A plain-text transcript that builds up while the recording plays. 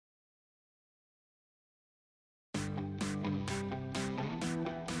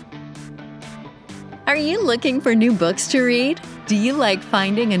Are you looking for new books to read? Do you like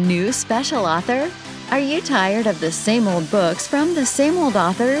finding a new special author? Are you tired of the same old books from the same old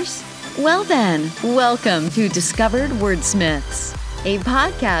authors? Well then, welcome to Discovered Wordsmiths, a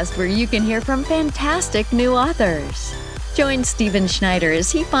podcast where you can hear from fantastic new authors. Join Stephen Schneider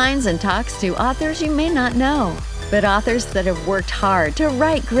as he finds and talks to authors you may not know, but authors that have worked hard to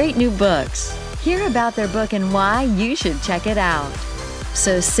write great new books. Hear about their book and why you should check it out.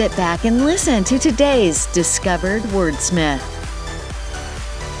 So sit back and listen to today's Discovered Wordsmith.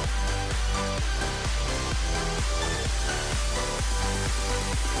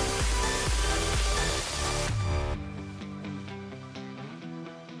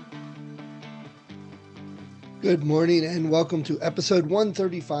 Good morning and welcome to episode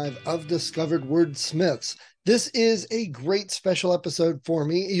 135 of Discovered Wordsmiths. This is a great special episode for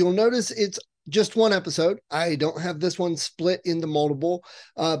me. You'll notice it's just one episode. I don't have this one split into multiple,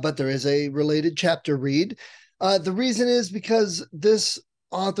 but there is a related chapter read. The reason is because this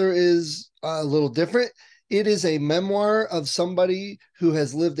author is a little different. It is a memoir of somebody who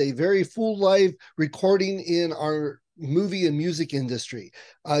has lived a very full life recording in our movie and music industry.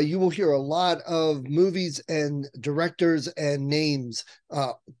 You will hear a lot of movies and directors and names,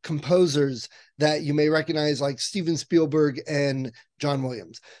 composers that you may recognize, like Steven Spielberg and John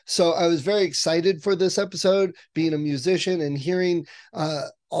Williams. So I was very excited for this episode, being a musician and hearing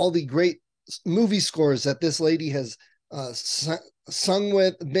all the great movie scores that this lady has sung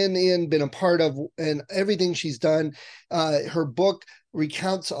with, been a part of, and everything she's done. Her book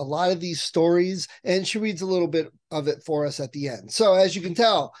recounts a lot of these stories, and she reads a little bit of it for us at the end. So as you can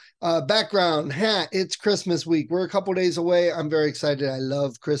tell, background, it's Christmas week. We're a couple days away. I'm very excited. I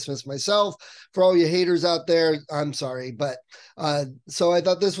love Christmas myself. For all you haters out there, I'm sorry. But so I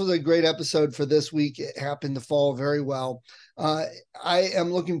thought this was a great episode for this week. It happened to fall very well. I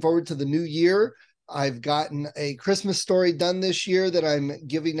am looking forward to the new year. I've gotten a Christmas story done this year that I'm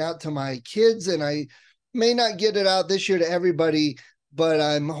giving out to my kids, and I may not get it out this year to everybody, but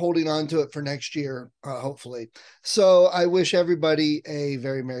I'm holding on to it for next year, hopefully. So I wish everybody a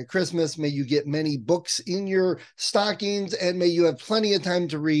very Merry Christmas. May you get many books in your stockings, and may you have plenty of time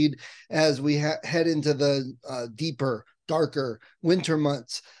to read as we head into the deeper, darker winter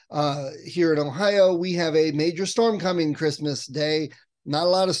months. Here in Ohio, we have a major storm coming Christmas Day. Not a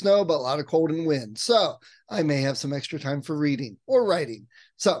lot of snow, but a lot of cold and wind. So I may have some extra time for reading or writing.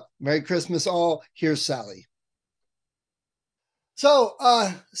 So Merry Christmas all. Here's Sally. So,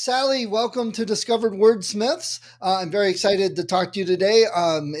 Sally, welcome to Discovered Wordsmiths. I'm very excited to talk to you today.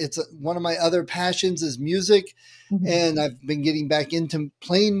 It's one of my other passions is music, and I've been getting back into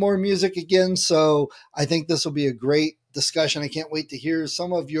playing more music again. So I think this will be a great discussion. I can't wait to hear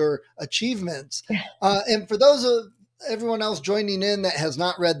some of your achievements. And for those of everyone else joining in that has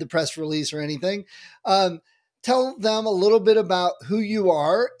not read the press release or anything, tell them a little bit about who you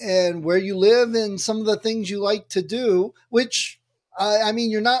are and where you live and some of the things you like to do, which I mean,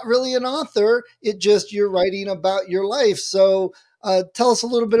 you're not really an author. You're writing about your life. So tell us a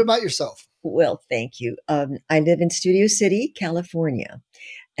little bit about yourself. Well, thank you. I live in Studio City, California,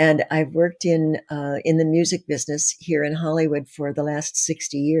 and I've worked in the music business here in Hollywood for the last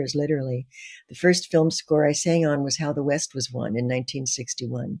 60 years, literally. The first film score I sang on was How the West Was Won in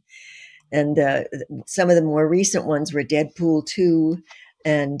 1961. And some of the more recent ones were Deadpool 2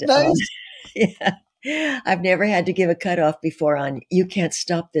 and Nice. yeah. I've never had to give a cutoff before on You Can't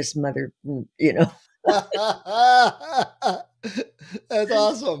Stop This, Mother, you know. That's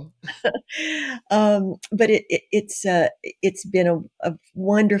awesome. But it's been a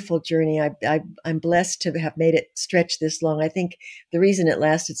wonderful journey. I'm blessed to have made it stretch this long. I think the reason it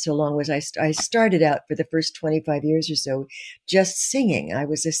lasted so long was I started out for the first 25 years or so just singing. I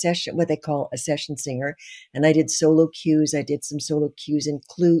was what they call a session singer, and I did solo cues. I did some solo cues in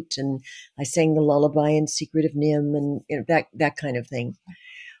Clute, and I sang the lullaby in Secret of Nim, and that kind of thing.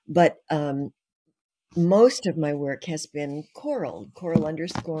 But most of my work has been choral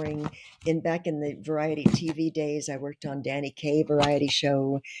underscoring. Back in the variety TV days, I worked on Danny Kaye variety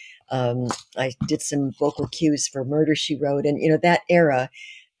show. I did some vocal cues for Murder, She Wrote. And, that era,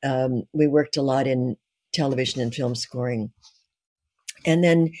 we worked a lot in television and film scoring. And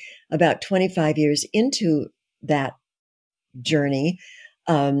then about 25 years into that journey,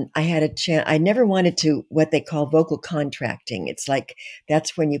 I had a chance. I never wanted to what they call vocal contracting. It's like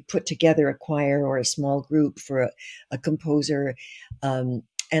that's when you put together a choir or a small group for a composer. And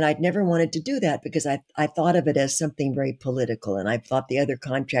I'd never wanted to do that because I thought of it as something very political, and I thought the other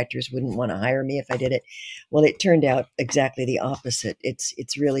contractors wouldn't want to hire me if I did it. Well, it turned out exactly the opposite.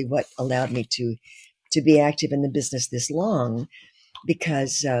 It's really what allowed me to be active in the business this long.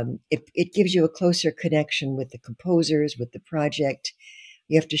 because it gives you a closer connection with the composers, with the project.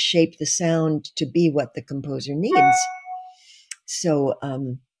 You have to shape the sound to be what the composer needs. So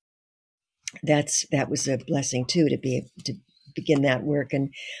that was a blessing too, to begin that work.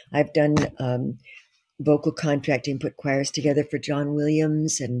 And I've done vocal contracting, put choirs together for John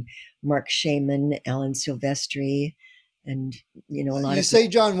Williams and Mark Shaman, Alan Silvestri, and a lot you of. say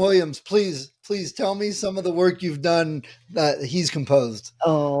John Williams. Please tell me some of the work you've done that he's composed.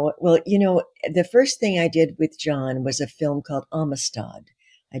 Oh, well, the first thing I did with John was a film called Amistad.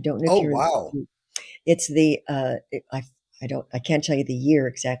 I don't know if Oh, you wow. remember. It's I can't tell you the year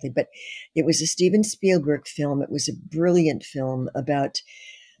exactly, but it was a Steven Spielberg film. It was a brilliant film about.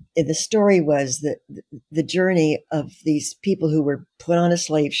 The story was that the journey of these people who were put on a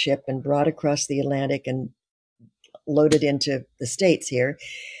slave ship and brought across the Atlantic and loaded into the States here.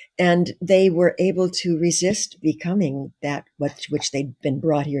 And they were able to resist becoming that which they'd been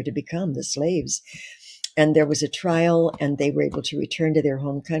brought here to become, the slaves. And there was a trial, and they were able to return to their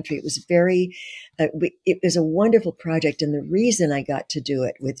home country. It was it was a wonderful project. And the reason I got to do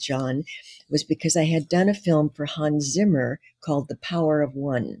it with John was because I had done a film for Hans Zimmer called The Power of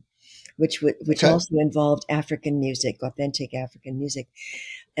One, which Okay. also involved African music, authentic African music.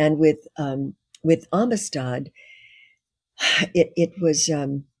 And with Amistad, it was.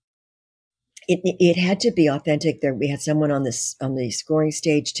 It had to be authentic. There, we had someone on the scoring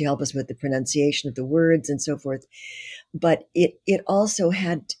stage to help us with the pronunciation of the words and so forth. But it also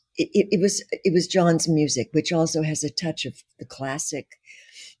had it was John's music, which also has a touch of the classic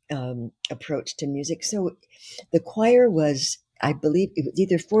approach to music. So the choir was, I believe, it was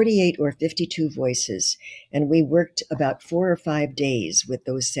either 48 or 52 voices. And we worked about 4 or 5 days with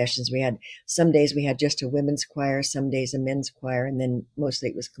those sessions. Some days we had just a women's choir, some days a men's choir, and then mostly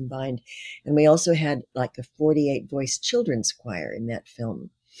it was combined. And we also had like a 48 voice children's choir in that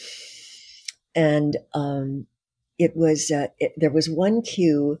film. And it was, there was one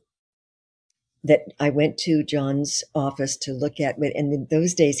cue that I went to John's office to look at. And in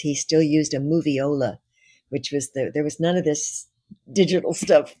those days, he still used a moviola, which was there was none of this digital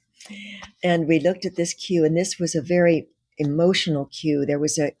stuff. And we looked at this cue, and this was a very emotional cue. There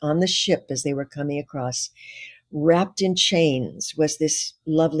was on the ship as they were coming across, wrapped in chains, was this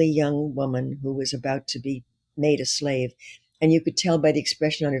lovely young woman who was about to be made a slave. And you could tell by the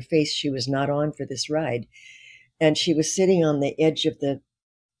expression on her face, she was not on for this ride. And she was sitting on the edge of the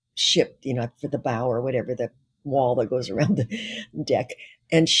ship, for the bow or whatever, the wall that goes around the deck.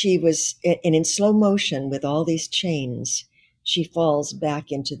 And in slow motion with all these chains, she falls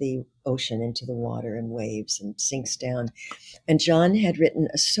back into the ocean, into the water and waves, and sinks down. And John had written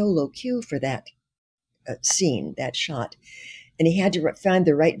a solo cue for that scene, that shot. And he had to find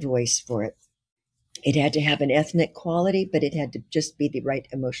the right voice for it. It had to have an ethnic quality, but it had to just be the right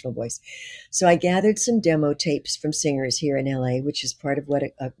emotional voice. So I gathered some demo tapes from singers here in LA, which is part of what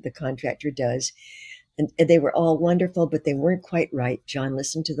the contractor does. And they were all wonderful, but they weren't quite right. John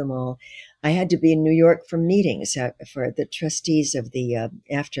listened to them all. I had to be in New York for meetings for the trustees of the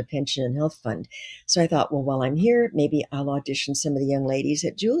After Pension and Health Fund. So I thought, well, while I'm here, maybe I'll audition some of the young ladies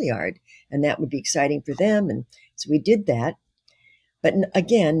at Juilliard, and that would be exciting for them. And so we did that. But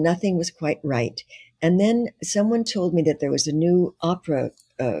again, nothing was quite right. And then someone told me that there was a new opera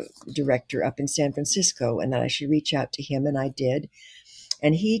director up in San Francisco and that I should reach out to him, and I did.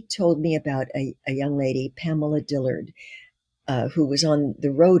 And he told me about a young lady, Pamela Dillard, who was on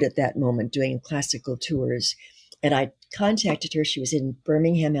the road at that moment doing classical tours. And I contacted her. She was in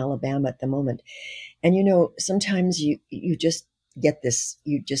Birmingham, Alabama at the moment. And sometimes you just get this,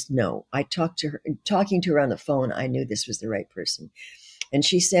 you just know. I talking to her on the phone, I knew this was the right person. And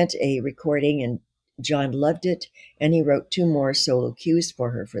she sent a recording, and John loved it, and he wrote 2 more solo cues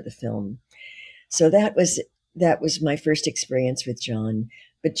for her for the film. So that was my first experience with John.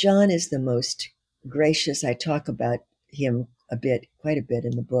 But John is the most gracious. I talk about him quite a bit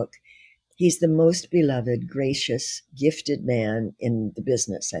in the book. He's the most beloved, gracious, gifted man in the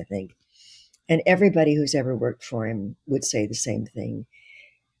business, I think. And everybody who's ever worked for him would say the same thing.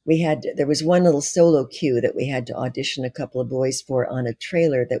 There was one little solo cue that we had to audition a couple of boys for on a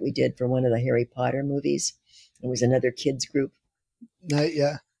trailer that we did for one of the Harry Potter movies. It was another kids group.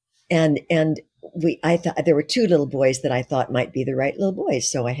 Yeah. And I thought there were 2 little boys that I thought might be the right little boys.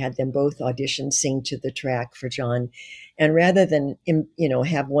 So I had them both audition, sing to the track for John. And rather than,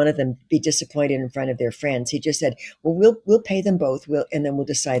 have one of them be disappointed in front of their friends, he just said, well, we'll pay them both. And then we'll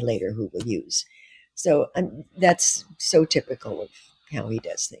decide later who we'll use. So that's so typical of how he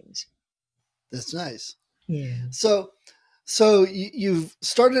does things. That's nice. Yeah. So you've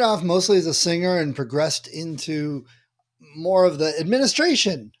started off mostly as a singer and progressed into more of the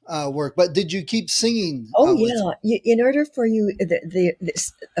administration work. But did you keep singing? Oh yeah. In order for you,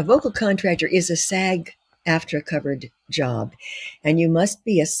 a vocal contractor is a SAG AFTRA covered job, and you must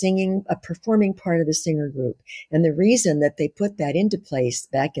be a performing part of the singer group. And the reason that they put that into place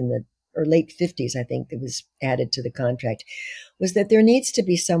back in the or late 50s, I think, that was added to the contract, was that there needs to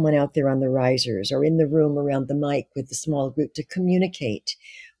be someone out there on the risers or in the room around the mic with the small group to communicate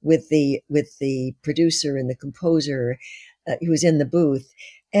with the producer and the composer who's in the booth,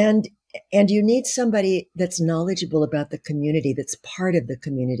 and you need somebody that's knowledgeable about the community, that's part of the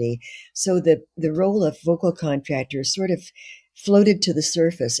community. So the role of vocal contractor sort of floated to the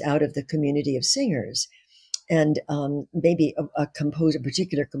surface out of the community of singers. And maybe a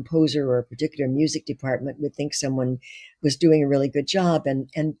particular composer or a particular music department would think someone was doing a really good job,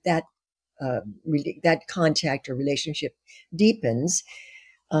 and that that contact or relationship deepens.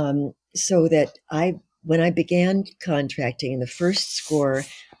 So that when I began contracting, the first score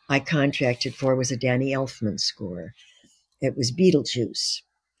I contracted for was a Danny Elfman score. It was Beetlejuice.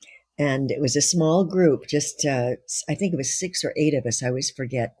 And it was a small group, just, I think it was 6 or 8 of us, I always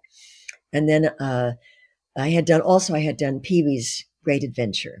forget. And then I had done Pee-wee's Great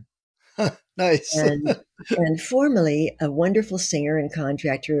Adventure. Nice. And formerly a wonderful singer and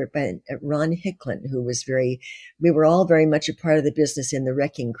contractor, Ron Hicklin, we were all very much a part of the business in the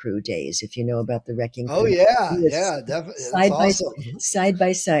Wrecking Crew days, if you know about the Wrecking Crew. Oh yeah, definitely. That's awesome. Side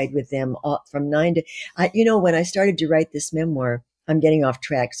by side with them from 9 to, when I started to write this memoir, I'm getting off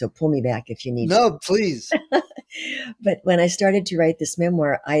track, so pull me back if you need to. No, please. But when I started to write this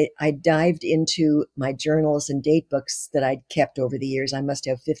memoir, I dived into my journals and date books that I'd kept over the years. I must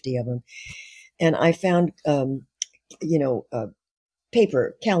have 50 of them. And I found,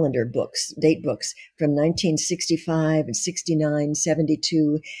 paper calendar books, date books from 1965 and 69,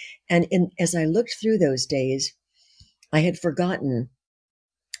 72. And as I looked through those days, I had forgotten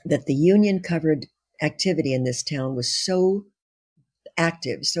that the union covered activity in this town was so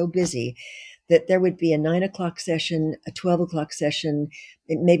active, so busy, that there would be a 9 o'clock session, a 12 o'clock session,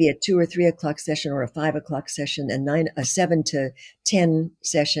 maybe a 2 or 3 o'clock session or a 5 o'clock session, a 7 to 10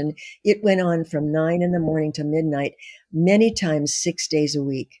 session. It went on from 9 in the morning to midnight, many times 6 days a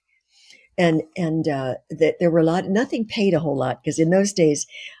week. And that there were nothing paid a whole lot, because in those days,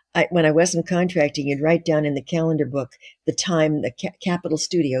 when I wasn't contracting, you'd write down in the calendar book the time, the Capitol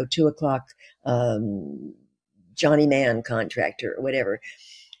Studio, 2 o'clock, Johnny Mann contractor or whatever.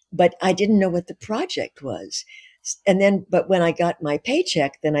 But I didn't know what the project was. But when I got my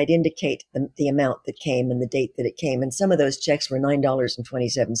paycheck, then I'd indicate the amount that came and the date that it came. And some of those checks were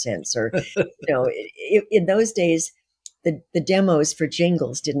 $9.27, or, in those days, the demos for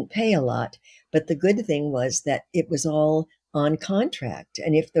jingles didn't pay a lot. But the good thing was that it was all on contract.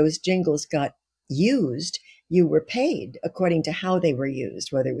 And if those jingles got used, you were paid according to how they were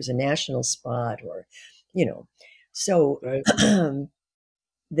used, whether it was a national spot or, so right.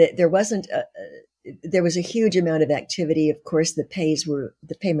 There was a huge amount of activity. Of course, the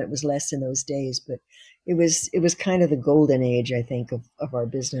payment was less in those days, but it was kind of the golden age, I think, of our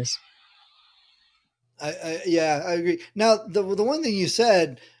business. I agree. Now, the one thing you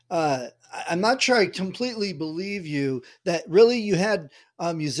said, I'm not sure I completely believe you, that really you had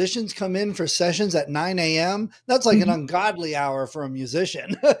musicians come in for sessions at 9 a.m. That's like an ungodly hour for a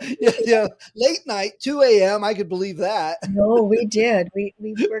musician. Late night, 2 a.m. I could believe that. No, we did. We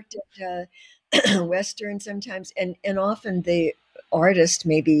worked at Western sometimes, and often the artist,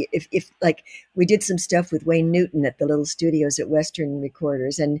 maybe if like we did some stuff with Wayne Newton at the little studios at Western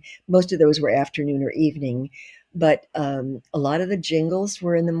Recorders, and most of those were afternoon or evening. But a lot of the jingles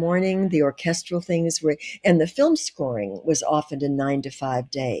were in the morning. The orchestral things were, and the film scoring was often a 9 to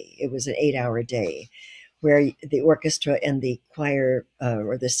 5 day. It was an 8-hour day, where the orchestra and the choir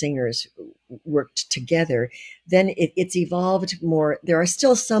or the singers worked together. Then it's evolved more. There are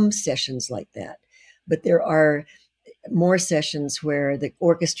still some sessions like that, but there are more sessions where the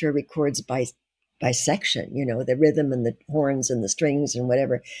orchestra records by section, the rhythm and the horns and the strings and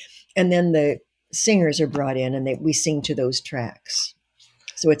whatever. And then the singers are brought in and we sing to those tracks.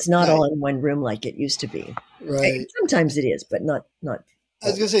 So it's not all in one room like it used to be. Right. Sometimes it is, but not. I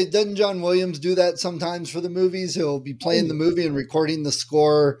was going to say, doesn't John Williams do that sometimes for the movies? He'll be playing the movie and recording the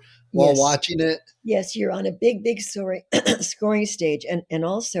score while watching it. Yes, you're on a big scoring stage. And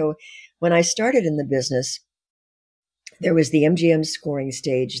also, when I started in the business, there was the MGM scoring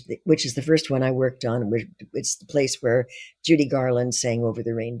stage, which is the first one I worked on. It's the place where Judy Garland sang Over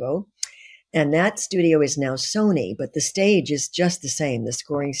the Rainbow. And that studio is now Sony, but the stage is just the same. The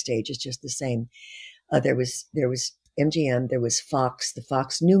scoring stage is just the same. There was MGM, there was Fox, the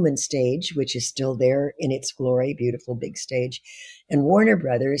Fox Newman stage, which is still there in its glory, beautiful big stage, and Warner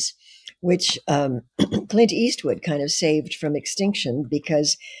Brothers, which Clint Eastwood kind of saved from extinction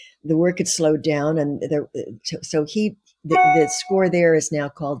because the work had slowed down, and the score there is now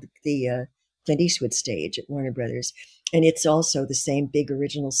called the Clint Eastwood stage at Warner Brothers, and it's also the same big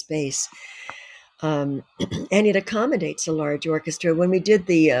original space, and it accommodates a large orchestra. When we did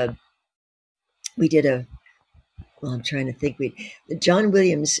we did a well, I'm trying to think. The John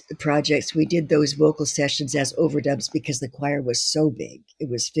Williams projects, we did those vocal sessions as overdubs because the choir was so big. It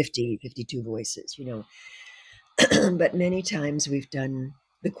was 52 voices, But many times we've done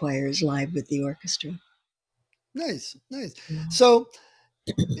the choirs live with the orchestra. Nice. Yeah. So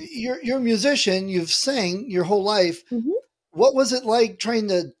you're a musician, you've sang your whole life. Mm-hmm. What was it like trying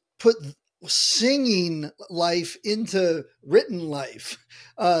to put singing life into written life?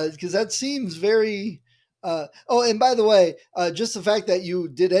 Because that seems very. And by the way, just the fact that you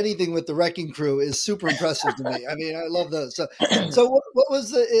did anything with the Wrecking Crew is super impressive to me. I mean, I love those. So what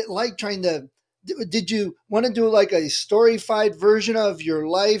was it like trying to? Did you want to do like a storyfied version of your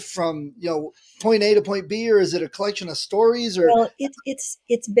life from point A to point B, or is it a collection of stories? Or Well,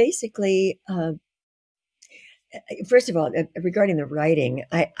 it's basically first of all, regarding the writing,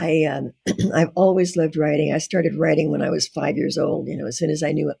 I've always loved writing. I started writing when I was 5 years old. As soon as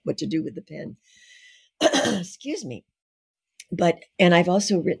I knew what to do with the pen. Excuse me. And I've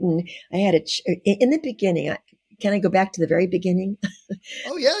also written. I had in the beginning. Can I go back to the very beginning?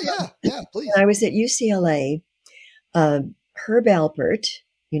 Oh yeah, please. When I was at UCLA, Herb Alpert,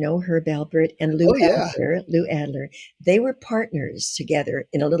 Herb Alpert and Oh yeah. Lou Adler, they were partners together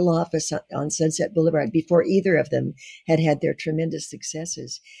in a little office on Sunset Boulevard before either of them had their tremendous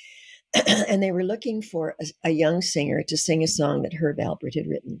successes. And they were looking for a young singer to sing a song that Herb Alpert had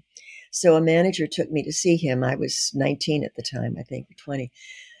written. So a manager took me to see him. I was 19 at the time, I think, or 20.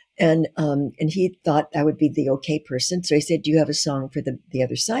 And he thought I would be the okay person. So he said, "Do you have a song for the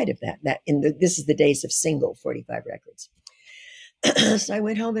other side of that?" This is the days of single 45 records. So I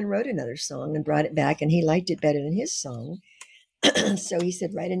went home and wrote another song and brought it back, and he liked it better than his song. So he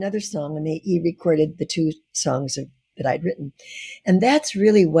said, "Write another song," and he recorded the two songs that I'd written. And that's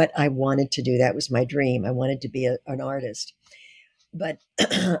really what I wanted to do. That was my dream. I wanted to be an artist. But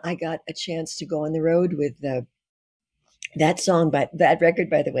I got a chance to go on the road with that song. But that record,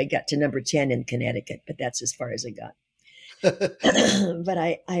 by the way, got to number 10 in Connecticut, but that's as far as it got. But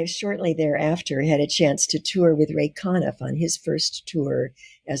I shortly thereafter had a chance to tour with Ray Conniff on his first tour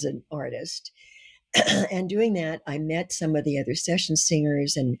as an artist. And doing that, I met some of the other session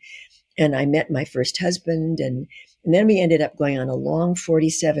singers, and I met my first husband, and then we ended up going on a long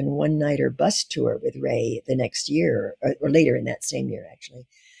 47 one-nighter bus tour with Ray the next year, or later in that same year, actually.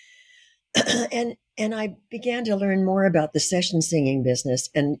 And I began to learn more about the session singing business.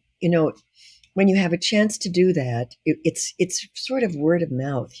 And, when you have a chance to do that, it's sort of word of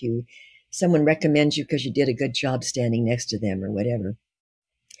mouth. Someone recommends you because you did a good job standing next to them or whatever.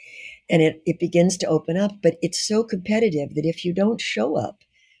 And it begins to open up, but it's so competitive that if you don't show up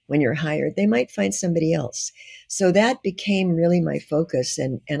when you're hired, they might find somebody else. So that became really my focus.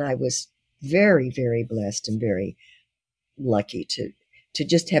 And I was very, very blessed and very lucky to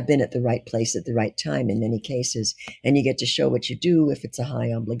just have been at the right place at the right time in many cases. And you get to show what you do, if it's a high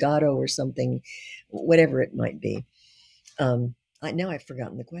obligato or something, whatever it might be. Now I've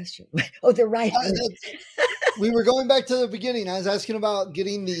forgotten the question. Oh, the writing. We were going back to the beginning. I was asking about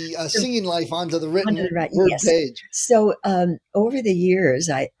getting the singing life onto the written word yes. page. So over the years,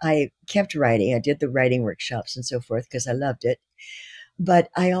 I kept writing. I did the writing workshops and so forth because I loved it. But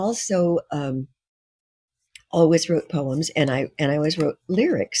I also always wrote poems, and I always wrote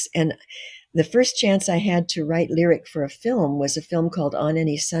lyrics. And the first chance I had to write lyric for a film was a film called On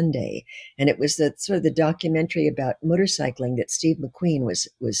Any Sunday, and it was the sort of the documentary about motorcycling that Steve McQueen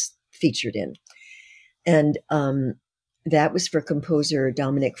was featured in. And that was for composer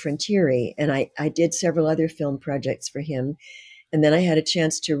Dominic Frontieri. And I did several other film projects for him. And then I had a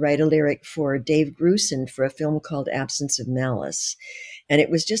chance to write a lyric for Dave Grusin for a film called Absence of Malice. And it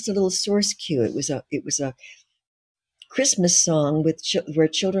was just a little source cue. It was a Christmas song where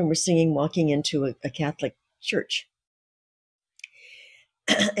children were singing walking into a Catholic church.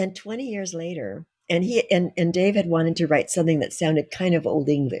 And 20 years later, and he and Dave had wanted to write something that sounded kind of Old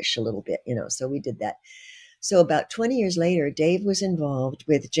English a little bit, so we did that. So about 20 years later, Dave was involved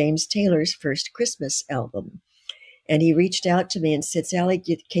with James Taylor's first Christmas album. And he reached out to me and said, "Sally,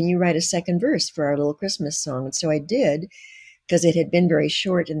 can you write a second verse for our little Christmas song?" And so I did, because it had been very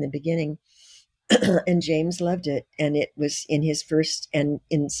short in the beginning. And James loved it. And it was in his first, and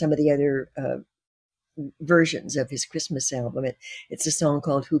in some of the other versions of his Christmas album. It's a song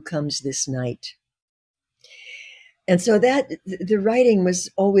called Who Comes This Night. And so that the writing was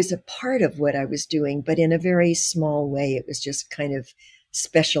always a part of what I was doing, but in a very small way. It was just kind of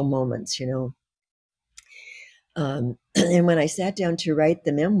special moments, you know. And when I sat down to write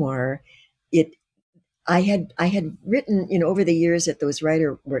the memoir, it I had written, you know, over the years at those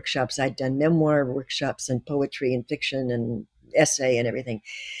writer workshops, I'd done memoir workshops and poetry and fiction and essay and everything.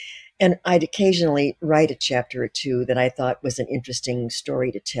 And I'd occasionally write a chapter or two that I thought was an interesting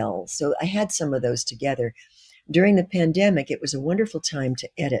story to tell. So I had some of those together. During the pandemic, it was a wonderful time to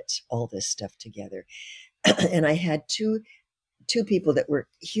edit all this stuff together. And I had two people that were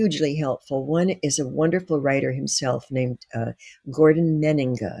hugely helpful. One is a wonderful writer himself named Gordon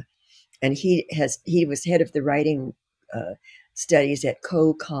Menninga, and he was head of the writing studies at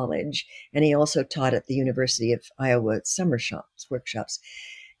Coe College, and he also taught at the University of Iowa workshops.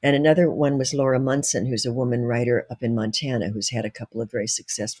 And another one was Laura Munson, who's a woman writer up in Montana who's had a couple of very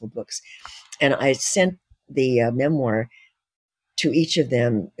successful books. And I sent the memoir to each of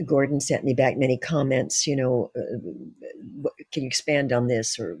them. Gordon sent me back many comments, you know, can you expand on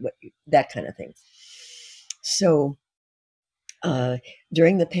this or what, that kind of thing. So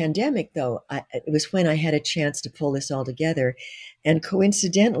during the pandemic, though, it was when I had a chance to pull this all together. And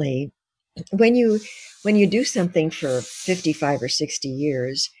coincidentally, when you do something for 55 or 60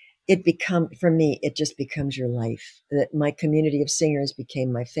 years, for me, it just becomes your life. That my community of singers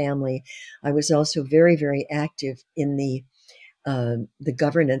became my family. I was also very, very active in the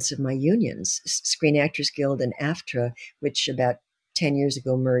governance of my unions, Screen Actors Guild and AFTRA, which about 10 years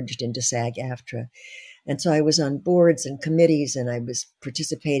ago merged into SAG-AFTRA. And so I was on boards and committees, and I was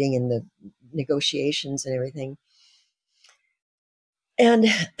participating in the negotiations and everything. And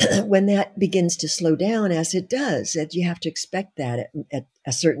when that begins to slow down, as it does, that you have to expect that at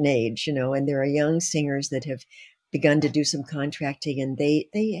a certain age, you know, and there are young singers that have begun to do some contracting, and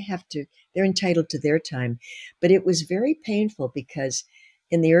they're entitled to their time. But it was very painful because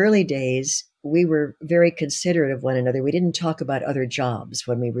in the early days, we were very considerate of one another. We didn't talk about other jobs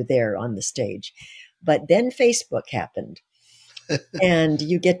when we were there on the stage. But then Facebook happened. And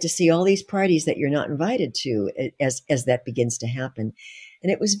you get to see all these parties that you're not invited to as that begins to happen.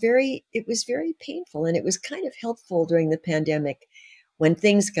 And it was very painful. And it was kind of helpful during the pandemic when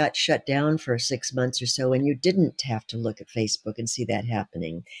things got shut down for 6 months or so, and you didn't have to look at Facebook and see that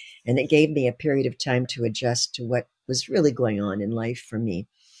happening. And it gave me a period of time to adjust to what was really going on in life for me.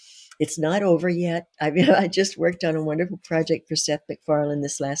 It's not over yet. I mean, I just worked on a wonderful project for Seth MacFarlane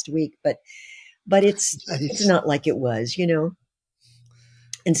this last week, but it's Nice. not like it was, you know.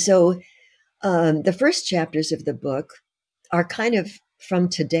 And so the first chapters of the book are kind of from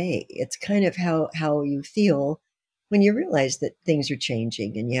today. It's kind of how you feel when you realize that things are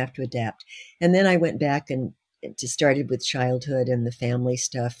changing and you have to adapt. And then I went back and just started with childhood and the family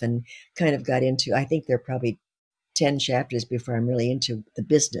stuff and kind of got into, I think there are probably 10 chapters before I'm really into the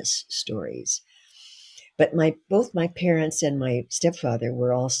business stories. But both my parents and my stepfather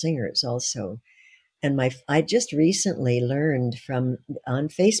were all singers also. And I just recently learned on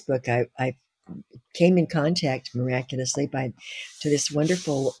Facebook, I came in contact miraculously to this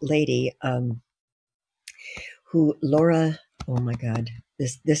wonderful lady, Laura, oh my God,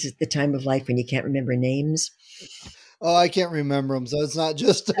 this is the time of life when you can't remember names. Oh, I can't remember them, so it's not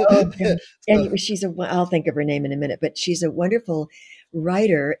just. Oh, God. So, Anyway, I'll think of her name in a minute, but she's a wonderful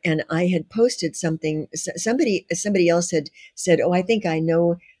writer. And I had posted something, somebody else had said, oh, I think I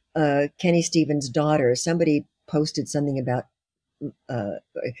know Kenny Stevens' daughter. Somebody posted something about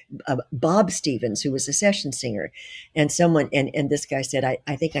Bob Stevens, who was a session singer, and this guy said,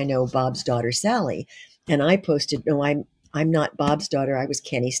 I think I know Bob's daughter, Sally. And I posted, no, I'm not Bob's daughter. I was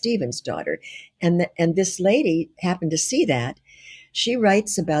Kenny Stevens' daughter. And this lady happened to see that. She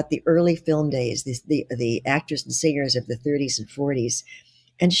writes about the early film days, the actors and singers of the 30s and 40s.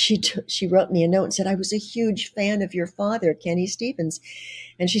 And she wrote me a note and said, I was a huge fan of your father, Kenny Stevens.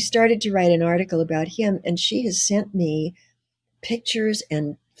 And she started to write an article about him. And she has sent me pictures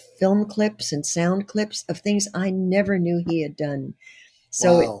and film clips and sound clips of things I never knew he had done.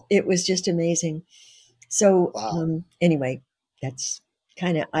 So wow. it was just amazing. So Wow. anyway, that's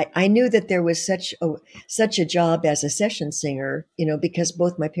kind of, I knew that there was such a job as a session singer, you know, because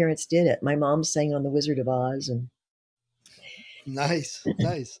both my parents did it. My mom sang on The Wizard of Oz, and Nice.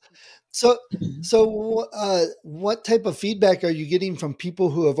 Nice. So, what type of feedback are you getting from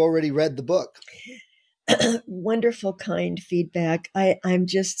people who have already read the book? wonderful, kind feedback. I'm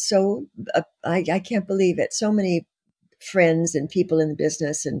just so, I can't believe it. So many friends and people in the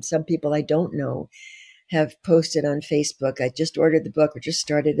business and some people I don't know have posted on Facebook, I just ordered the book or just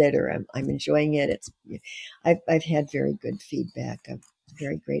started it, or I'm enjoying it. I've had very good feedback. I'm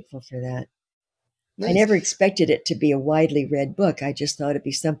very grateful for that. I Nice. never expected it to be a widely read book. I just thought it'd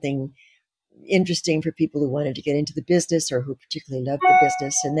be something interesting for people who wanted to get into the business or who particularly love the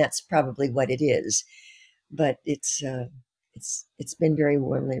business, and that's probably what it is. But it's been very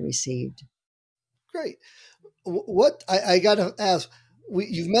warmly received. Great. What I got to ask,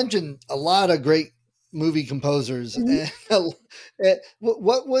 you've mentioned a lot of great movie composers. Mhm. And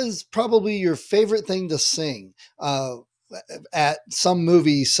what was probably your favorite thing to sing at some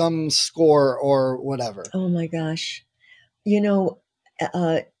movie, some score, or whatever? Oh my gosh. You know,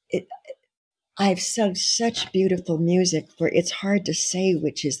 uh, it, I've sung such beautiful music for it's hard to say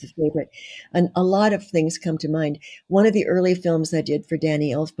which is the favorite. And a lot of things come to mind. One of the early films I did for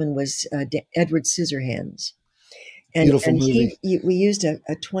Danny Elfman was Edward Scissorhands. Beautiful And movie. we used a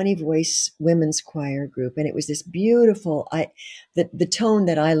 20 voice women's choir group, and it was this beautiful, the tone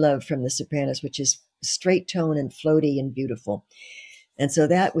that I love from the sopranos, which is straight tone and floaty and beautiful. And so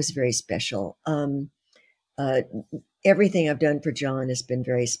that was very special. Uh, Everything I've done for John has been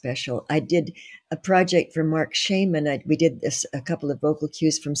very special. I did a project for Mark Shaman. We did a couple of vocal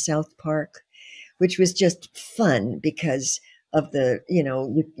cues from South Park, which was just fun because of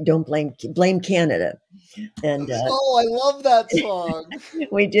you don't blame Canada. And Oh, I love that song.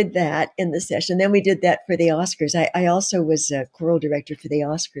 we did that in the session. Then we did that for the Oscars. I also was a choral director for the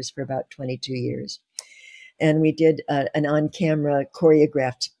Oscars for about 22 years. And we did an on camera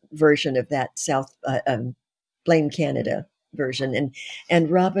choreographed version of that Blame Canada version.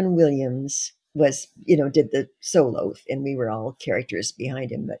 And Robin Williams did the solo, and we were all characters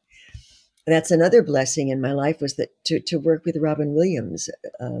behind him. But that's another blessing in my life was that to work with Robin Williams.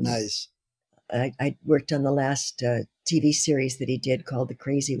 Nice. I worked on the last TV series that he did called The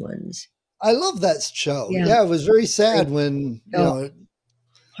Crazy Ones. I love that show. Yeah. Yeah, it was very sad Great. when, Oh,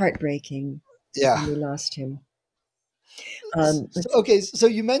 heartbreaking yeah. when we lost him. Okay, so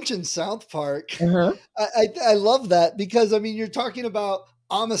you mentioned South Park. Uh-huh. I love that because I mean you're talking about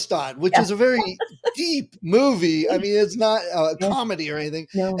Amistad, which Yeah. is a very deep movie. I mean it's not a Yes. comedy or anything,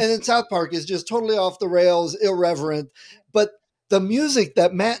 No. and then South Park is just totally off the rails, irreverent. But the music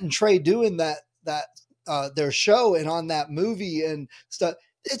that Matt and Trey do in their show and on that movie and stuff,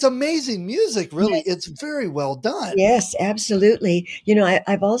 it's amazing music. Really, Yes. it's very well done. Yes, absolutely.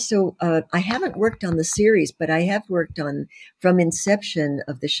 I've also I haven't worked on the series, but I have worked on from inception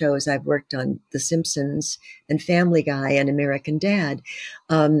of the shows. I've worked on The Simpsons and Family Guy and American Dad.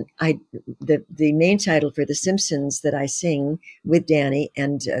 The main title for The Simpsons that I sing with Danny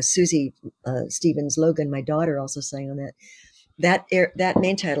and Susie Stevens Logan, my daughter, also sang on that. That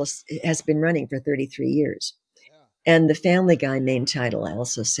main title has been running for 33 years. And the Family Guy main title I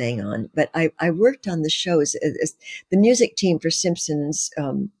also sang on. But I worked on the shows. The music team for Simpsons,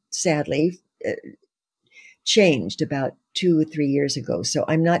 sadly, changed about 2 or 3 years ago. So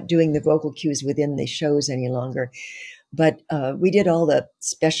I'm not doing the vocal cues within the shows any longer. But we did all the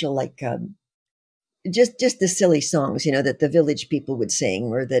special, like just the silly songs, that the village people would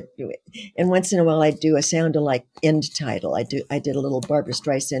sing, and once in a while I'd do a sound alike end title. I did a little Barbara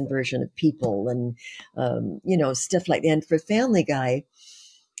Streisand version of People and stuff like that. And for Family Guy,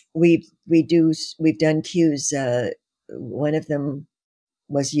 we've done cues. One of them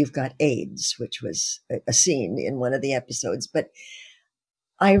was You've Got AIDS, which was a scene in one of the episodes. But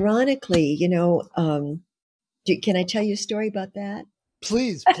ironically, can I tell you a story about that?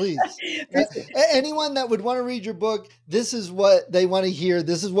 Please, please. Anyone that would want to read your book, this is what they want to hear.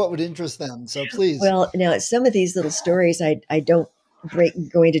 This is what would interest them. So please. Well, now some of these little stories I don't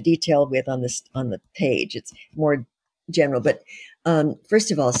go into detail with on the page. It's more general. But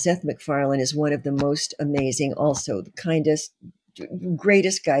first of all, Seth MacFarlane is one of the most amazing, also the kindest,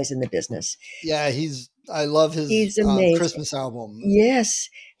 greatest guys in the business. Yeah, I love his He's amazing. Christmas album. Yes,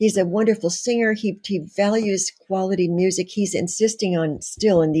 he's a wonderful singer. He values quality music. He's insisting on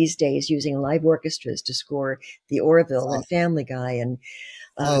still in these days using live orchestras to score the Orville and Family Guy, and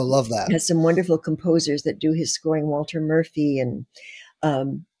love that. has some wonderful composers that do his scoring, Walter Murphy, and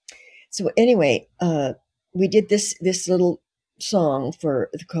so anyway, we did this little song for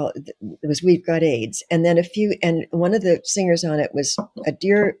the call. It was We've Got AIDS, and then and one of the singers on it was a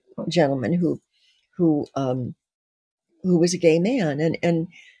dear gentleman who was a gay man, and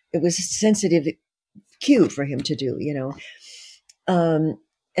it was a sensitive cue for him to do, and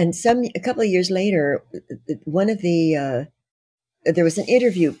a couple of years later, one of there was an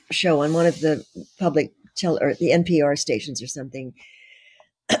interview show on one of the public or the NPR stations or something.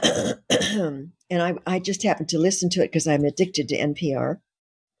 And I just happened to listen to it because I'm addicted to NPR.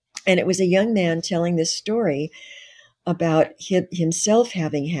 And it was a young man telling this story about himself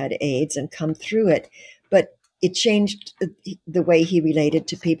having had AIDS and come through it, but it changed the way he related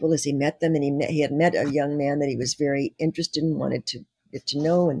to people as he met them. And he had met a young man that he was very interested in, wanted to get to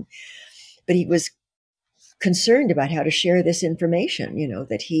know, but he was concerned about how to share this information,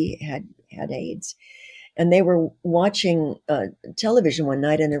 that he had AIDS. And they were watching television one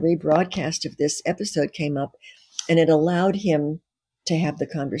night, and a rebroadcast of this episode came up, and it allowed him to have the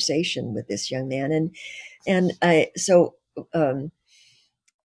conversation with this young man. And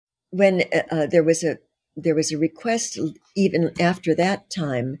when there was a request even after that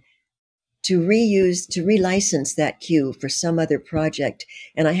time to relicense that cue for some other project,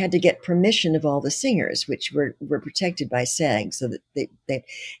 and I had to get permission of all the singers, which were protected by SAG, so that they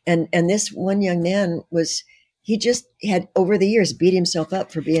and this one young man he just had over the years beat himself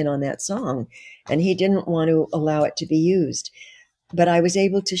up for being on that song, and he didn't want to allow it to be used. But I was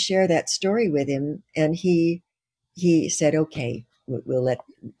able to share that story with him, and he said, "Okay, we'll let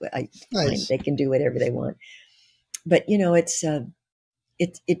fine, Nice. they can do whatever they want." But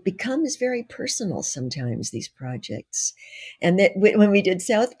it becomes very personal sometimes, these projects. And that when we did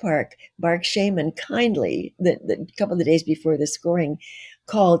South Park, Mark Shaman kindly, the couple of days before the scoring,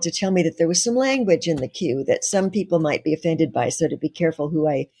 called to tell me that there was some language in the cue that some people might be offended by, so to be careful who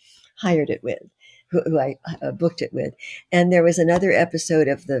I hired it with, who I booked it with. And there was another episode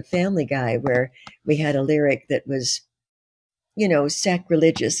of The Family Guy where we had a lyric that was,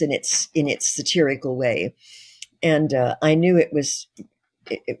 sacrilegious in its satirical way. And I knew it was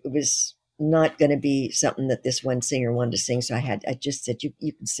not going to be something that this one singer wanted to sing. So I just said,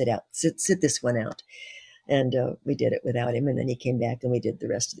 you can sit this one out. And we did it without him. And then he came back and we did the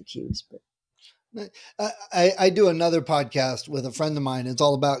rest of the cues. But I do another podcast with a friend of mine. It's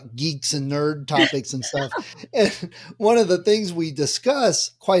all about geeks and nerd topics and stuff. And one of the things we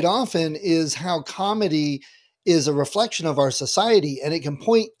discuss quite often is how comedy is a reflection of our society, and it can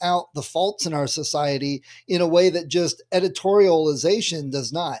point out the faults in our society in a way that just editorialization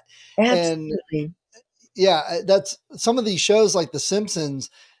does not. absolutely. And yeah, that's some of these shows like The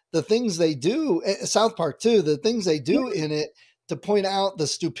Simpsons, the things they do, South Park too, the things they do Yes, in it to point out the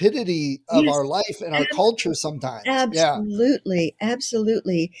stupidity of yes, our life and our culture sometimes. Yeah, absolutely,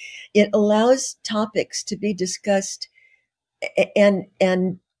 absolutely. It allows topics to be discussed, and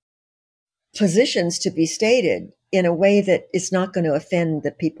positions to be stated in a way that it's not going to offend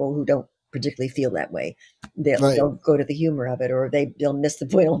the people who don't particularly feel that way. right. They'll go to the humor of it, or they'll miss the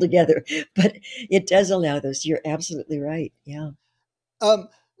point altogether. But it does allow those. You're absolutely right. Yeah. Um,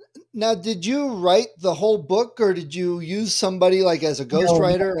 Now, did you write the whole book, or did you use somebody like as a No, no.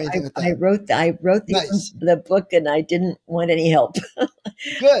 ghostwriter or anything like I that? wrote Nice. the book, and I didn't want any help.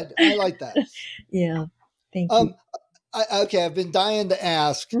 Good. I like that. Yeah. Thank you. Um, okay, I've been dying to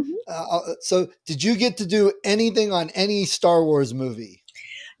ask. Mhm. So, did you get to do anything on any Star Wars movie?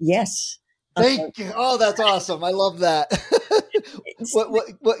 Yes. Thank you. Oh, that's awesome. I love that. It's-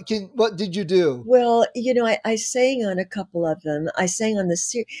 What did you do? well, I sang on a couple of them. I sang on the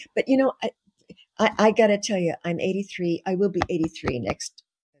series, but I got to tell you, I'm 83. I will be 83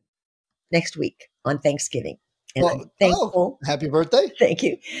 next week on Thanksgiving, and I'm Well, oh, thankful. happy birthday. Thank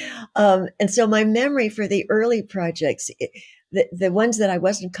you. And so my memory for the early projects, the ones that I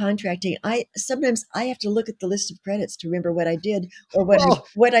wasn't contracting, sometimes I have to look at the list of credits to remember what I did or Well,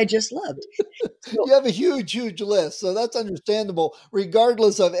 what I just loved. So, you have a huge, huge list, so that's understandable.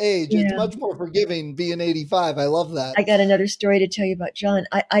 Regardless of age, it's yeah. much more forgiving being 85. I love that. I got another story to tell you about John.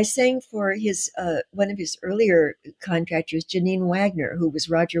 I sang for his one of his earlier contractors, Janine Wagner, who was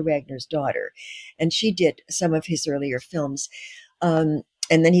Roger Wagner's daughter, and she did some of his earlier films. And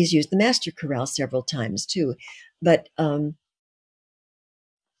then he's used the master chorale several times too. But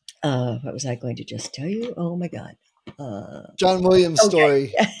what was I going to just tell you? Oh my God. John Williams'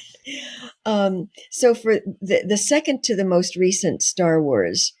 story. Okay. So for the second to the most recent Star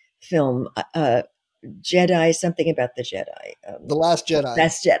Wars film, Jedi, something about the Jedi. The Last Jedi.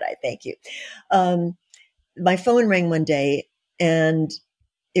 Last Jedi, thank you. My phone rang one day, and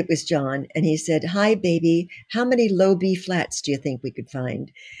it was John, and he said, "Hi, baby. How many low B flats do you think we could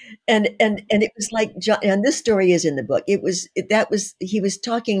find?" And it was like John. And this story is in the book. He was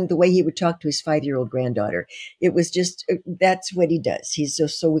talking the way he would talk to his 5-year-old granddaughter. It was just that's what he does. He's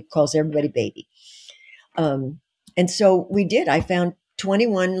so he calls everybody baby. And so we did. I found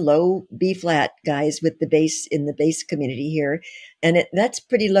 21 low B flat guys with the bass in the bass community here, and that's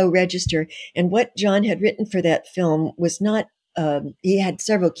pretty low register. And what John had written for that film was not. He had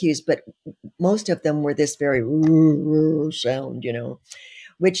several cues, but most of them were this very sound,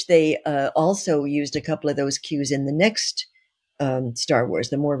 which they also used a couple of those cues in the next Star Wars,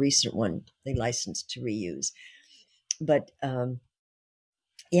 the more recent one they licensed to reuse. But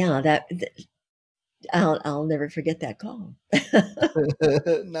yeah, I'll never forget that call.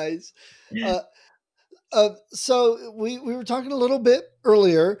 Nice. Uh, so we were talking a little bit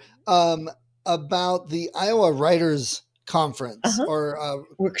earlier about the Iowa Writers Conference, Uh-huh. or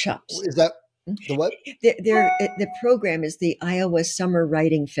Workshops. is that the what? The program is the Iowa Summer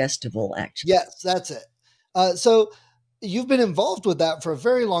Writing Festival, actually. Yes, that's it. So you've been involved with that for a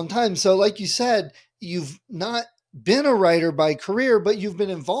very long time. So, like you said, you've not been a writer by career, but you've been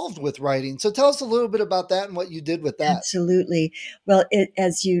involved with writing. So tell us a little bit about that and what you did with that. Absolutely. Well,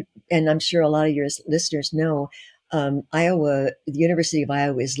 as you, and I'm sure a lot of your listeners know, Iowa, the University of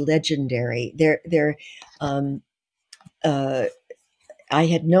Iowa is legendary. Um, uh, I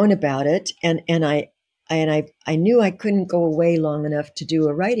had known about it, and I knew I couldn't go away long enough to do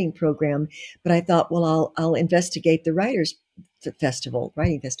a writing program, but I thought, well, I'll investigate the writing festival.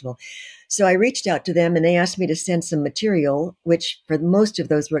 So I reached out to them, and they asked me to send some material, which for most of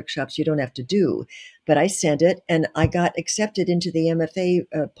those workshops you don't have to do, but I sent it, and I got accepted into the MFA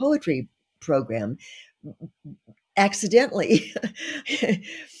poetry program accidentally.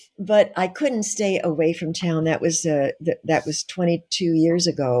 But I couldn't stay away from town. That was 22 years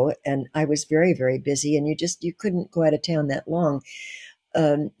ago, and I was very, very busy, and you couldn't go out of town that long.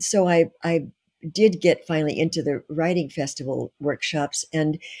 So I did get finally into the writing festival workshops,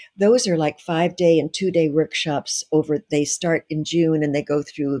 and those are like 5-day and 2-day workshops. They start in June and they go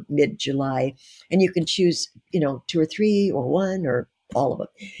through mid-July, and you can choose 2 or 3 or 1 or all of them.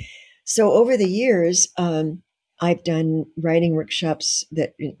 So over the years, I've done writing workshops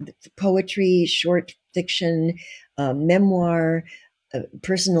that poetry, short fiction, memoir,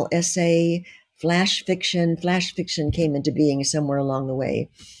 personal essay, flash fiction. Flash fiction came into being somewhere along the way,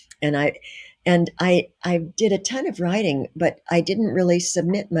 and I did a ton of writing, but I didn't really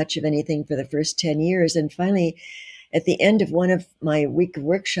submit much of anything for the first 10 years. And finally, at the end of one of my week of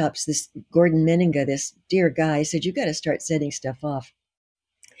workshops, this Gordon Meninga, this dear guy, said, "You got to start sending stuff off."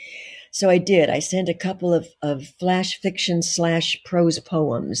 So I did. I sent a couple of flash fiction / prose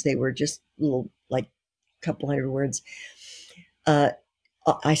poems. They were just little, like, couple hundred words. I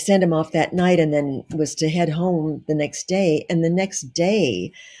sent them off that night and then was to head home the next day. And the next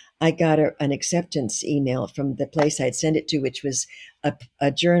day, I got an acceptance email from the place I'd sent it to, which was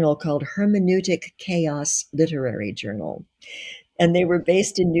a journal called Hermeneutic Chaos Literary Journal. And they were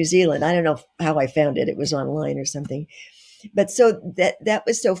based in New Zealand. I don't know how I found it. It was online or something. But so that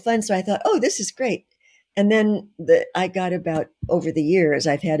was so fun. So I thought, oh, this is great. And then I got over the years,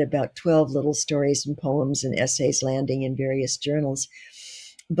 I've had about 12 little stories and poems and essays landing in various journals.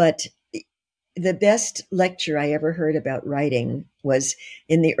 But the best lecture I ever heard about writing was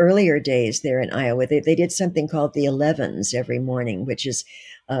in the earlier days there in Iowa. They did something called the 11s every morning, which is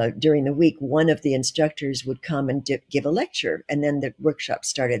during the week, one of the instructors would come and give a lecture, and then the workshop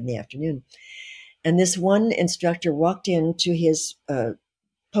started in the afternoon. And this one instructor walked into his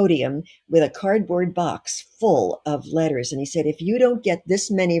podium with a cardboard box full of letters. And he said, "If you don't get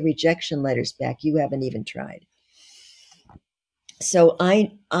this many rejection letters back, you haven't even tried." So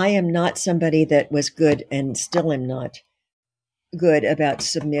I am not somebody that was good, and still am not good about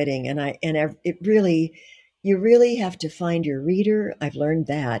submitting. You really have to find your reader. I've learned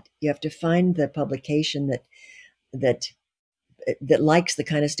that you have to find the publication that likes the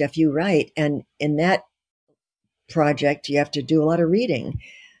kind of stuff you write. And in that project, you have to do a lot of reading.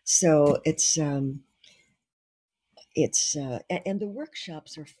 So and the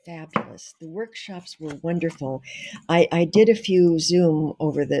workshops are fabulous. The workshops were wonderful. I did a few Zoom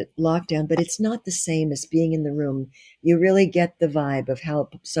over the lockdown, but it's not the same as being in the room. You really get the vibe of how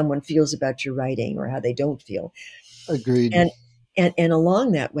someone feels about your writing or how they don't feel. Agreed. And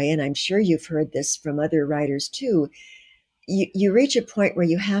along that way, and I'm sure you've heard this from other writers too, you reach a point where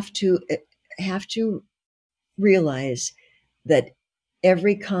you have to realize that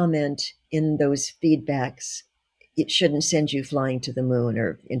every comment in those feedbacks, it shouldn't send you flying to the moon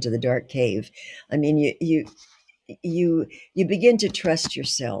or into the dark cave. I mean, you begin to trust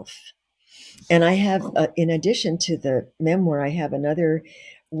yourself. And I have, in addition to the memoir, I have another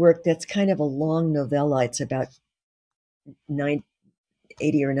work that's kind of a long novella. It's about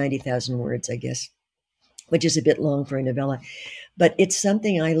 80 or 90,000 words, I guess, which is a bit long for a novella. But it's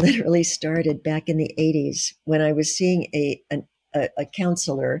something I literally started back in the 80s when I was seeing a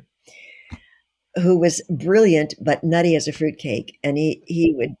counselor who was brilliant but nutty as a fruitcake. And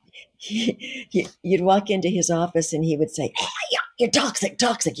you'd walk into his office and he would say, "Oh, yeah, you're toxic.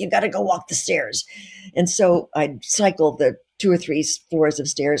 You got to go walk the stairs." And so I'd cycle the 2 or 3 floors of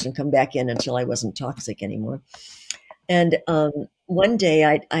stairs and come back in until I wasn't toxic anymore. And one day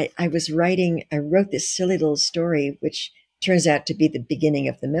I was writing, I wrote this silly little story, which turns out to be the beginning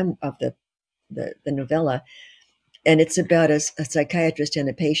of the novella. And it's about a psychiatrist and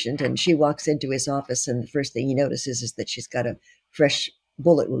a patient, and she walks into his office, and the first thing he notices is that she's got a fresh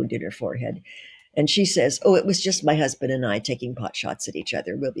bullet wound in her forehead. And she says, "Oh, it was just my husband and I taking pot shots at each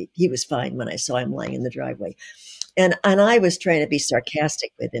other. He was fine when I saw him lying in the driveway." And I was trying to be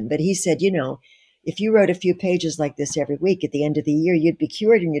sarcastic with him, but he said, if you wrote a few pages like this every week, at the end of the year, you'd be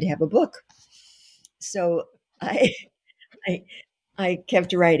cured and you'd have a book. So I, I, I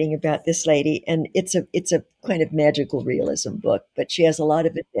kept writing about this lady, and it's a kind of magical realism book, but she has a lot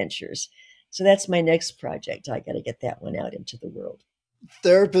of adventures. So that's my next project. I got to get that one out into the world.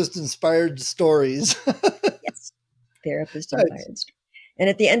 Therapist inspired stories. Yes, therapist Nice. inspired. And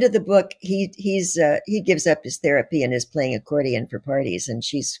at the end of the book, he gives up his therapy and is playing accordion for parties, and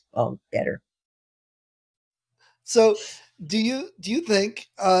she's all better. So, do you think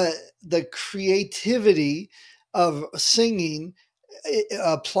the creativity of singing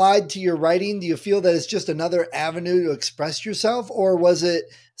applied to your writing? Do you feel that it's just another avenue to express yourself, or was it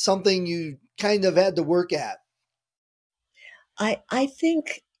something you kind of had to work at? I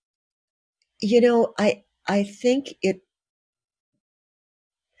think I think it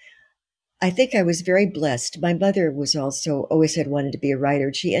I think I was very blessed. My mother was also always had wanted to be a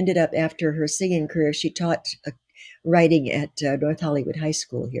writer. She ended up, after her singing career, she taught writing at North Hollywood High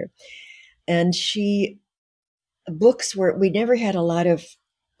School here, and she books were we never had a lot of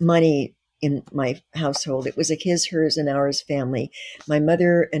money in my household. It was a his, hers, and ours family. My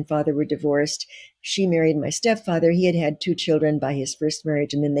mother and father were divorced. She married my stepfather. He had had two children by his first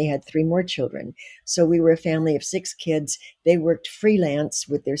marriage, and then they had three more children. So we were a family of six kids. They worked freelance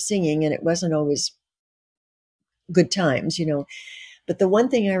with their singing, and it wasn't always good times. But the one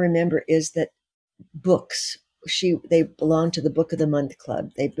thing I remember is that books. They belonged to the Book of the Month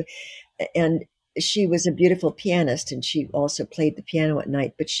Club. And she was a beautiful pianist, and she also played the piano at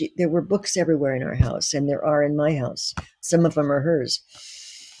night. But there were books everywhere in our house, and there are in my house. Some of them are hers.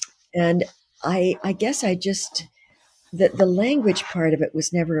 And I guess I just the language part of it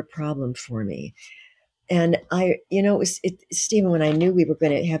was never a problem for me. And Stephen, when I knew we were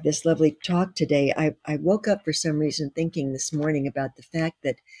going to have this lovely talk today, I woke up for some reason thinking this morning about the fact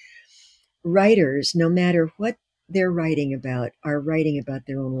that writers, no matter what they're writing about, are writing about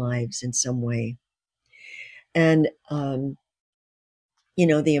their own lives in some way. And,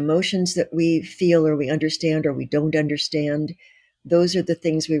 the emotions that we feel or we understand or we don't understand, those are the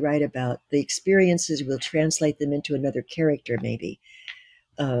things we write about. The experiences, we'll translate them into another character, maybe.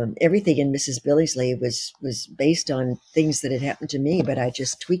 Everything in Mrs. Billingsley was based on things that had happened to me, but I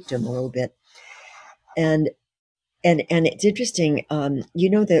just tweaked them a little bit. And it's interesting.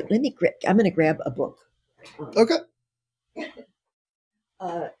 That I'm going to grab a book. Okay.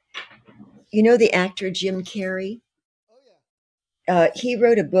 Uh, the actor Jim Carrey? Oh yeah. He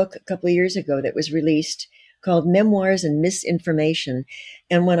wrote a book a couple of years ago that was released called Memoirs and Misinformation.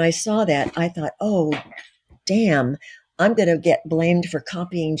 And when I saw that, I thought, oh, damn, I'm going to get blamed for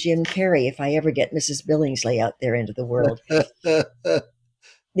copying Jim Carrey if I ever get Mrs. Billingsley out there into the world.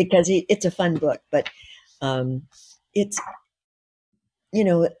 Because it's a fun book, but it's,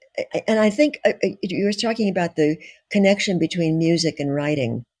 and I think you were talking about the connection between music and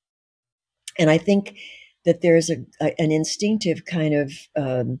writing. And I think that there's an instinctive kind of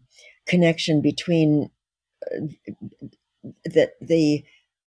connection between the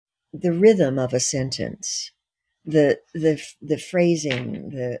rhythm of a sentence, the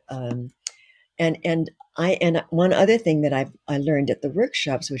phrasing, and one other thing that I learned at the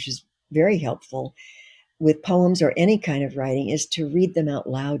workshops, which is very helpful with poems or any kind of writing, is to read them out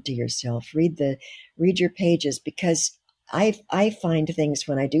loud to yourself. Read your pages, because I find things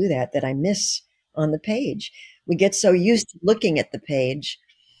when I do that I miss on the page. We get so used to looking at the page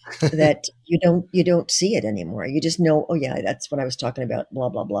that you don't see it anymore. You just know, oh yeah, that's what I was talking about, blah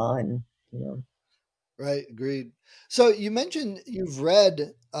blah blah, and you know. Right. Agreed. So you mentioned you've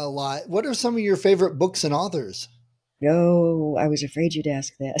read a lot. What are some of your favorite books and authors? No, I was afraid you'd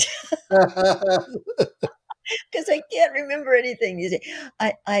ask that Okay. because I can't remember anything. You see,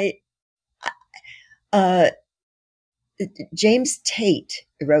 I uh, James Tate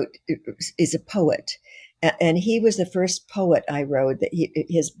is a poet, and he was the first poet I wrote.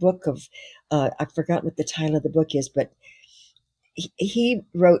 His book of I've forgotten what the title of the book is, but he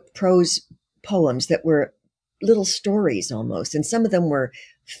wrote prose poems that were little stories almost, and some of them were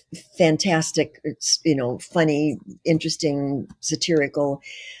fantastic, funny, interesting, satirical,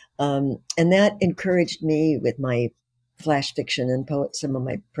 and that encouraged me with my flash fiction and some of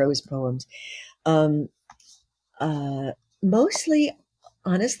my prose poems. Um, Mostly,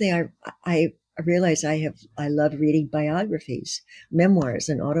 honestly, I realize I love reading biographies, memoirs,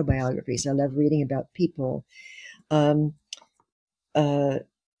 and autobiographies. I love reading about people. Um, uh,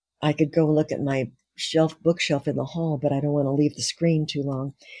 I could go look at my bookshelf in the hall, but I don't want to leave the screen too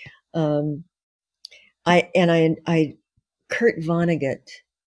long. Um, I Kurt Vonnegut.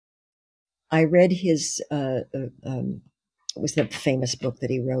 I read his it was the famous book that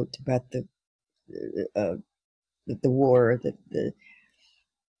he wrote about uh, the war, the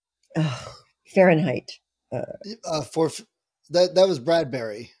oh, Fahrenheit. Uh, For that was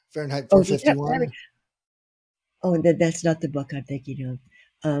Bradbury, Fahrenheit oh, was that 451. Oh, that's not the book I'm thinking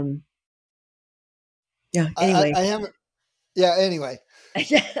of. Yeah. Anyway, I haven't. Yeah. Anyway,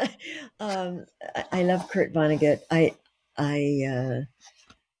 I love Kurt Vonnegut. I,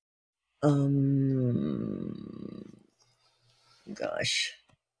 gosh.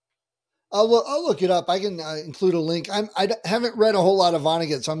 I'll look it up. I can include a link. Haven't read a whole lot of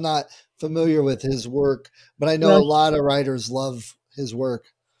Vonnegut, so I'm not familiar with his work, but I know Well, a lot of writers love his work.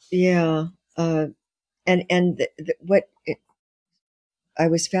 yeah. And what I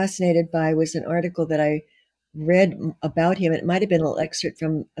was fascinated by was an article that I read about him. It might have been an excerpt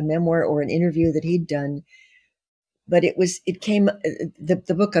from a memoir or an interview that he'd done, but it came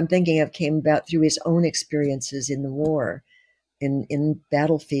the book I'm thinking of came about through his own experiences in the war, in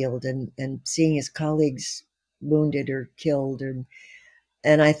battlefield, and seeing his colleagues wounded or killed,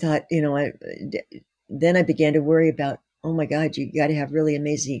 and I thought, then I began to worry about, oh my God, you got to have really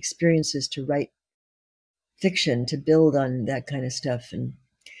amazing experiences to write fiction, to build on that kind of stuff. And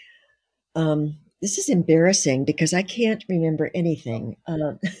this is embarrassing because I can't remember anything.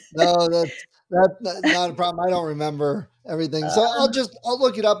 No, that's not a problem. I don't remember everything, so I'll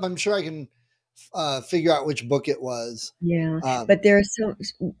look it up. I'm sure I can figure out which book it was. Yeah, Um, but there are so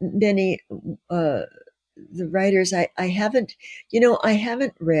many uh, the writers I haven't, I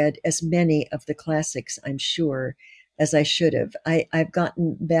haven't read as many of the classics, I'm sure, as I should have. I've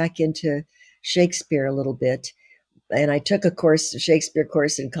gotten back into Shakespeare a little bit, and I took a Shakespeare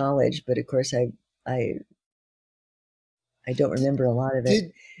course in college, but of course I I don't remember a lot of it.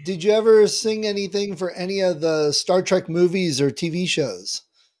 did did you ever sing anything for any of the Star Trek movies or TV shows?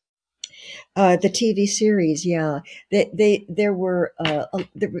 The TV series, yeah, there were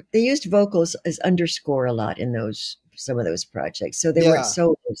they used vocals as underscore a lot in those some of those projects, so they weren't Yeah,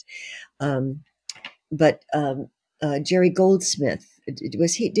 solos. Um, but Jerry Goldsmith,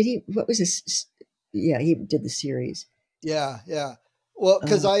 was he? Did he? What was his? Yeah, he did the series. yeah. Well,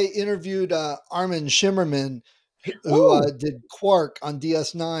 because Uh, I interviewed Armin Shimmerman, who oh, did Quark on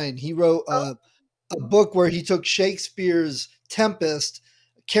DS9. He wrote oh, a book where he took Shakespeare's Tempest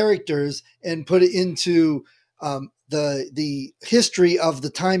characters and put it into the history of the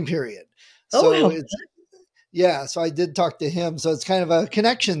time period. oh, So it's yeah. So I did talk to him. So it's kind of a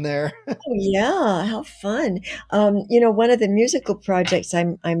connection there. yeah, how fun! One of the musical projects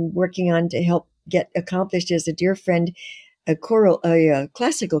I'm working on to help get accomplished is a dear friend, a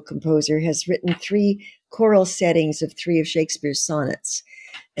classical composer, has written three choral settings of three of Shakespeare's sonnets,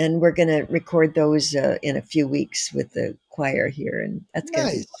 and we're going to record those in a few weeks with the choir here, and that's going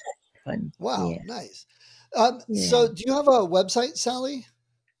to be Nice. fun. Wow. Yeah, Nice. yeah. So do you have a website, Sally?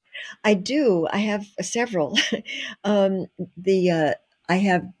 I do. I have several. um, the I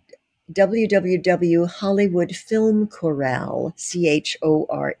have www Hollywood Film Chorale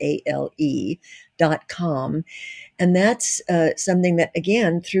CHORALE.com, and that's something that,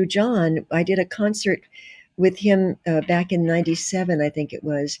 again, through John, I did a concert with him back in '97, I think it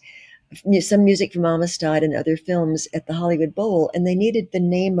was, some music from Amistad and other films at the Hollywood Bowl, and they needed the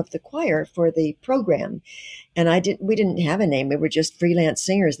name of the choir for the program. And we didn't have a name. We were just freelance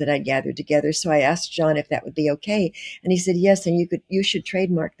singers that I'd gathered together. So I asked John if that would be okay. And he said, yes. And you should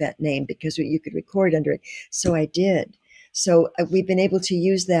trademark that name because you could record under it. So I did. So we've been able to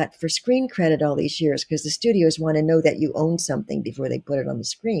use that for screen credit all these years because the studios want to know that you own something before they put it on the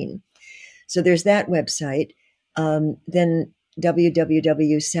screen. So there's that website. Then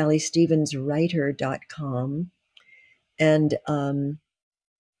www.sallystevenswriter.com, and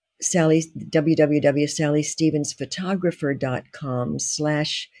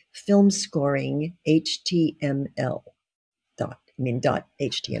www.sallystevensphotographer.com/film scoring HTML dot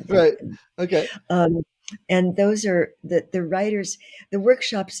HTML. Right. Okay. Um, and those are the writers, the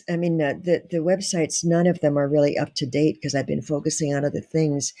workshops. I mean, the websites, none of them are really up to date because I've been focusing on other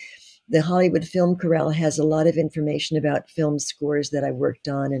things. The Hollywood Film Chorale has a lot of information about film scores that I worked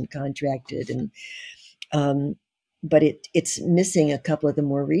on and contracted, and um, but it's missing a couple of the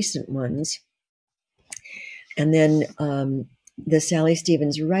more recent ones. And then the Sally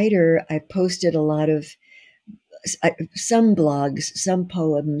Stevens Writer, I posted a lot of some blogs, some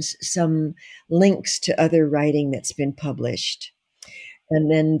poems, some links to other writing that's been published.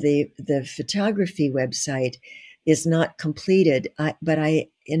 And then the photography website is not completed. But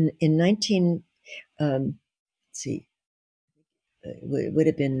in 19, let's see, it would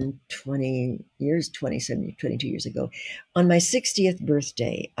have been 20 years, 27, 22 years ago. On my 60th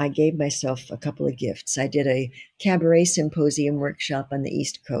birthday, I gave myself a couple of gifts. I did a cabaret symposium workshop on the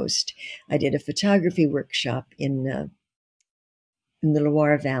East Coast. I did a photography workshop in the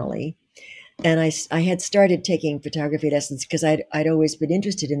Loire Valley. And I had started taking photography lessons because I'd always been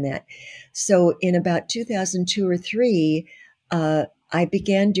interested in that. So in about 2002 or 3, I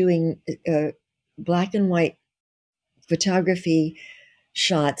began doing black and white photography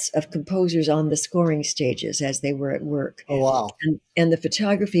shots of composers on the scoring stages as they were at work. Oh, wow. And the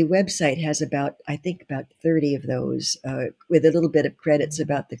photography website has I think about 30 of those, with a little bit of credits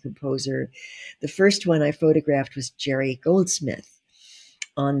about the composer. The first one I photographed was Jerry Goldsmith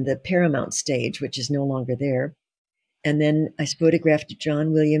on the Paramount stage, which is no longer there. And then I photographed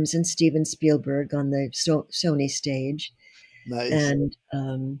John Williams and Steven Spielberg on the Sony stage. Nice.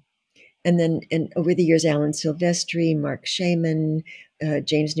 And then over the years, Alan Silvestri, Mark Shaman,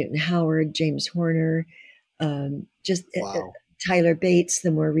 James Newton Howard, James Horner, Wow. Tyler Bates,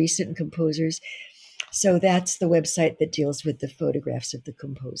 the more recent composers. So that's the website that deals with the photographs of the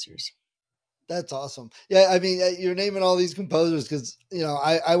composers. That's awesome. Yeah, I mean, you're naming all these composers because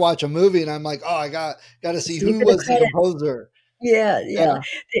I watch a movie and I'm like, oh, I got to see who was the composer. Yeah.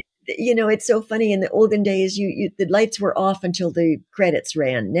 It's so funny. In the olden days, the lights were off until the credits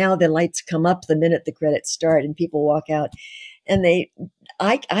ran. Now the lights come up the minute the credits start, and people walk out. And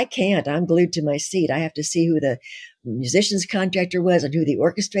I can't. I'm glued to my seat. I have to see who the musician's contractor was and who the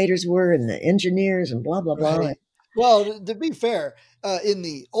orchestrators were and the engineers and blah blah blah. Right. Well, to be fair, in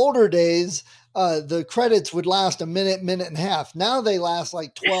the older days, the credits would last a minute and a half. Now they last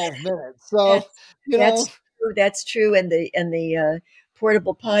like 12 minutes. So that's true. And the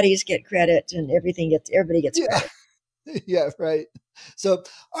portable potties get credit, and everybody gets credit. Yeah, right. So,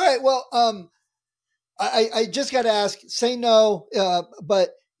 all right. Well, I just got to ask. Say no,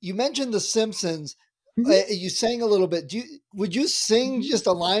 but you mentioned the Simpsons. Mm-hmm. You sang a little bit. Would you sing just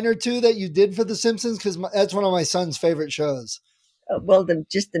a line or two that you did for the Simpsons? Because that's one of my son's favorite shows. Well,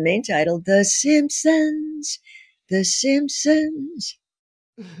 just the main title, The Simpsons, The Simpsons.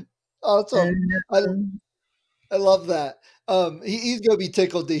 Awesome. I love that. He's going to be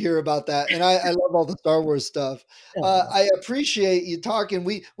tickled to hear about that. And I love all the Star Wars stuff. I appreciate you talking.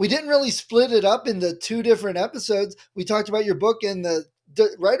 We didn't really split it up into 2 different episodes. We talked about your book and the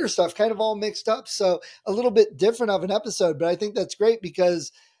writer stuff kind of all mixed up. So a little bit different of an episode, but I think that's great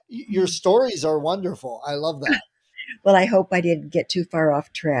because your stories are wonderful. I love that. Well, I hope I didn't get too far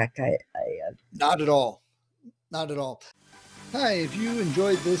off track. Not at all. Not at all. Hi, if you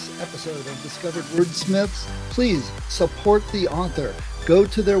enjoyed this episode of Discovered Wordsmiths, please support the author. Go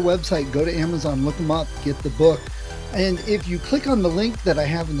to their website, go to Amazon, look them up, get the book. And if you click on the link that I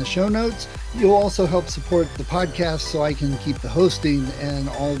have in the show notes, you'll also help support the podcast so I can keep the hosting and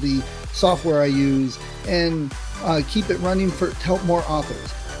all the software I use and keep it running to help more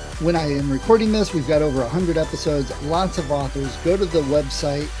authors. When I am recording this, we've got over 100 episodes, lots of authors. Go to the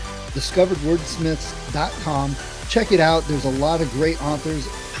website, discoveredwordsmiths.com. Check it out. There's a lot of great authors,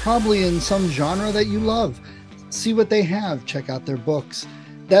 probably in some genre that you love. See what they have. Check out their books.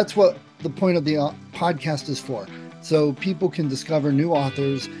 That's what the point of the podcast is for. So people can discover new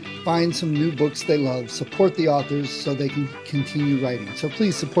authors, find some new books they love, support the authors so they can continue writing. So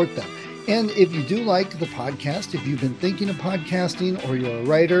please support them. And if you do like the podcast, if you've been thinking of podcasting or you're a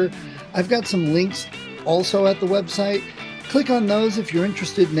writer, I've got some links also at the website. Click on those if you're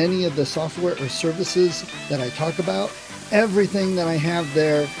interested in any of the software or services that I talk about. Everything that I have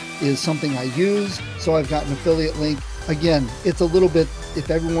there is something I use. So I've got an affiliate link. Again, it's a little bit,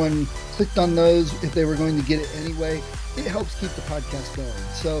 if everyone clicked on those, if they were going to get it anyway, it helps keep the podcast going.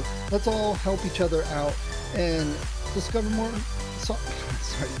 So let's all help each other out and discover more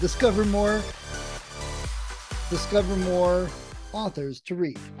authors to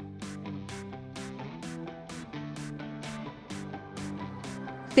read.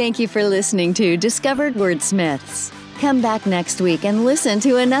 Thank you for listening to Discovered Wordsmiths. Come back next week and listen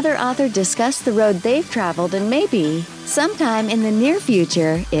to another author discuss the road they've traveled, and maybe, sometime in the near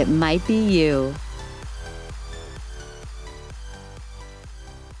future, it might be you.